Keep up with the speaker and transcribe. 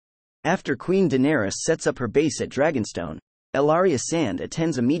After Queen Daenerys sets up her base at Dragonstone, Ellaria Sand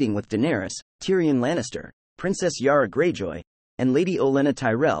attends a meeting with Daenerys, Tyrion Lannister, Princess Yara Greyjoy, and Lady Olenna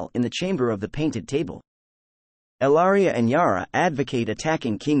Tyrell in the Chamber of the Painted Table. Ellaria and Yara advocate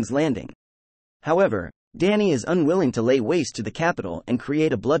attacking King's Landing. However, Dany is unwilling to lay waste to the capital and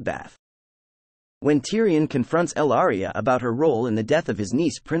create a bloodbath. When Tyrion confronts Ellaria about her role in the death of his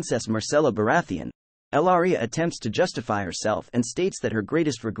niece Princess Myrcella Baratheon, Ellaria attempts to justify herself and states that her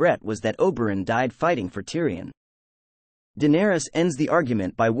greatest regret was that Oberyn died fighting for Tyrion. Daenerys ends the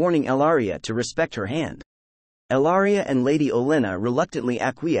argument by warning Ellaria to respect her hand. Ellaria and Lady Olenna reluctantly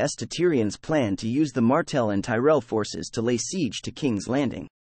acquiesce to Tyrion's plan to use the Martell and Tyrell forces to lay siege to King's Landing.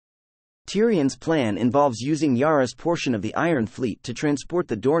 Tyrion's plan involves using Yara's portion of the Iron Fleet to transport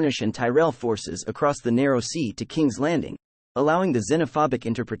the Dornish and Tyrell forces across the Narrow Sea to King's Landing, allowing the xenophobic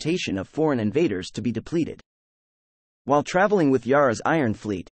interpretation of foreign invaders to be depleted. While traveling with Yara's Iron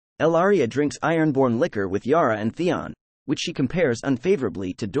Fleet, Ellaria drinks Ironborn liquor with Yara and Theon, which she compares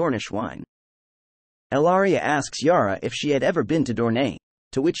unfavorably to Dornish wine. Ellaria asks Yara if she had ever been to Dorne,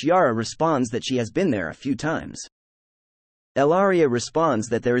 to which Yara responds that she has been there a few times. Ellaria responds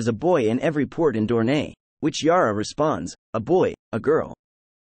that there is a boy in every port in Dorne, which Yara responds, a boy, a girl.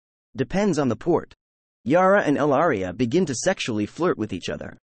 Depends on the port. Yara and Ellaria begin to sexually flirt with each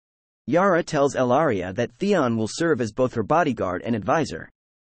other. Yara tells Ellaria that Theon will serve as both her bodyguard and advisor.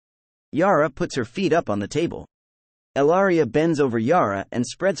 Yara puts her feet up on the table. Ellaria bends over Yara and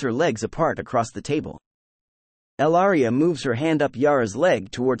spreads her legs apart across the table. Ellaria moves her hand up Yara's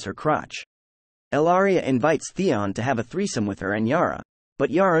leg towards her crotch. Ellaria invites Theon to have a threesome with her and Yara, but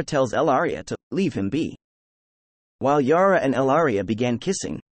Yara tells Ellaria to leave him be. While Yara and Ellaria began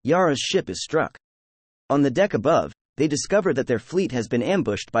kissing, Yara's ship is struck. On the deck above, they discover that their fleet has been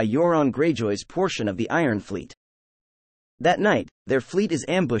ambushed by Euron Greyjoy's portion of the Iron Fleet. That night, their fleet is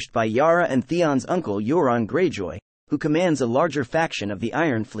ambushed by Yara and Theon's uncle Euron Greyjoy, who commands a larger faction of the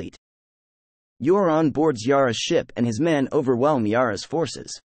Iron Fleet. Euron boards Yara's ship and his men overwhelm Yara's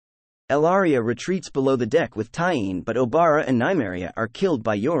forces. Ellaria retreats below the deck with Tyene, but Obara and Nymeria are killed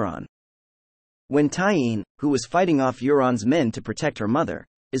by Euron. When Tyene, who was fighting off Euron's men to protect her mother,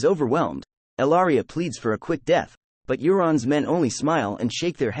 is overwhelmed, Ellaria pleads for a quick death, but Euron's men only smile and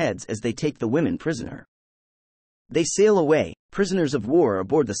shake their heads as they take the women prisoner. They sail away, prisoners of war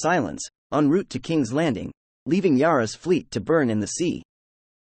aboard the Silence, en route to King's Landing, leaving Yara's fleet to burn in the sea.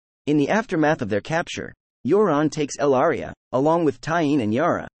 In the aftermath of their capture, Euron takes Ellaria, along with Tyene and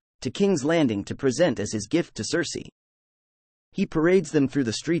Yara, to King's Landing to present as his gift to Cersei. He parades them through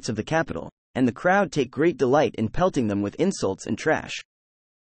the streets of the capital, and the crowd take great delight in pelting them with insults and trash.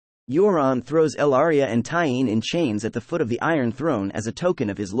 Euron throws Ellaria and Tyene in chains at the foot of the Iron Throne as a token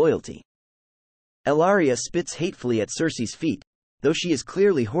of his loyalty. Ellaria spits hatefully at Cersei's feet, though she is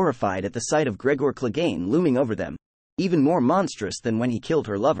clearly horrified at the sight of Gregor Clegane looming over them, even more monstrous than when he killed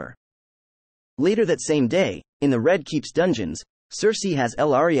her lover. Later that same day, in the Red Keep's dungeons, Cersei has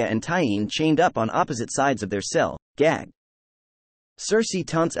Ellaria and Tyene chained up on opposite sides of their cell, gagged. Cersei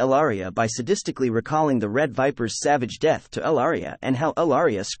taunts Ellaria by sadistically recalling the Red Viper's savage death to Ellaria and how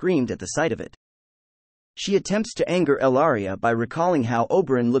Ellaria screamed at the sight of it. She attempts to anger Ellaria by recalling how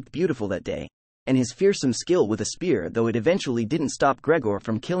Oberyn looked beautiful that day, and his fearsome skill with a spear, though it eventually didn't stop Gregor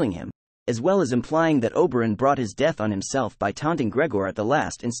from killing him, as well as implying that Oberyn brought his death on himself by taunting Gregor at the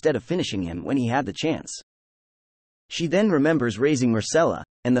last instead of finishing him when he had the chance. She then remembers raising Myrcella,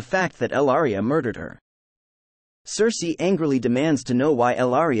 and the fact that Ellaria murdered her. Cersei angrily demands to know why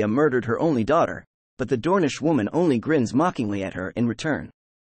Ellaria murdered her only daughter, but the Dornish woman only grins mockingly at her in return.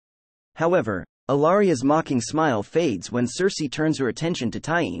 However, Ellaria's mocking smile fades when Cersei turns her attention to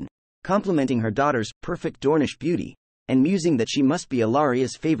Tyene, complimenting her daughter's perfect Dornish beauty, and musing that she must be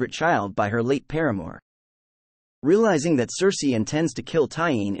Ellaria's favorite child by her late paramour. Realizing that Cersei intends to kill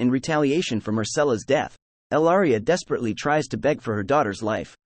Tyene in retaliation for Myrcella's death, Ellaria desperately tries to beg for her daughter's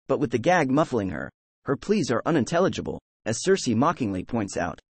life, but with the gag muffling her, her pleas are unintelligible, as Cersei mockingly points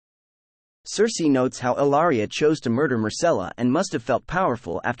out. Cersei notes how Ellaria chose to murder Myrcella and must have felt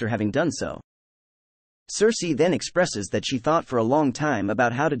powerful after having done so. Cersei then expresses that she thought for a long time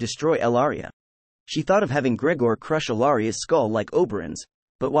about how to destroy Ellaria. She thought of having Gregor crush Ellaria's skull like Oberyn's,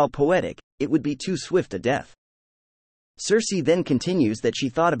 but while poetic, it would be too swift a death. Cersei then continues that she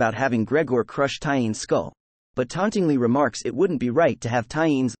thought about having Gregor crush Tyene's skull, but tauntingly remarks it wouldn't be right to have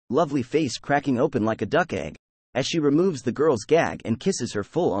Tyene's lovely face cracking open like a duck egg, as she removes the girl's gag and kisses her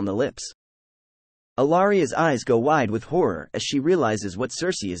full on the lips. Ellaria's eyes go wide with horror as she realizes what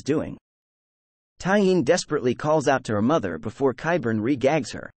Cersei is doing. Tyene desperately calls out to her mother before Qyburn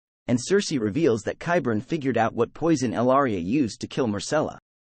re-gags her, and Cersei reveals that Qyburn figured out what poison Ellaria used to kill Myrcella.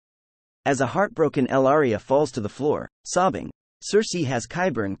 As a heartbroken Ellaria falls to the floor, sobbing, Cersei has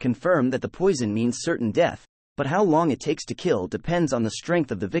Qyburn confirm that the poison means certain death, but how long it takes to kill depends on the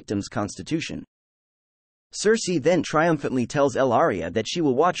strength of the victim's constitution. Cersei then triumphantly tells Ellaria that she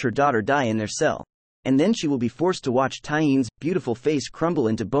will watch her daughter die in their cell, and then she will be forced to watch Tyenne's beautiful face crumble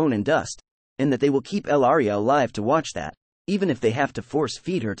into bone and dust, and that they will keep Ellaria alive to watch that, even if they have to force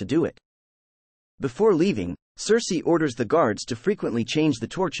feed her to do it. Before leaving, Cersei orders the guards to frequently change the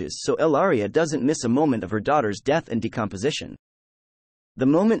torches so Ellaria doesn't miss a moment of her daughter's death and decomposition. The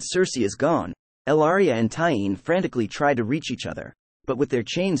moment Cersei is gone, Ellaria and Tyene frantically try to reach each other, but with their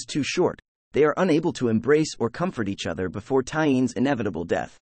chains too short, they are unable to embrace or comfort each other before Tyenne's inevitable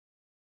death.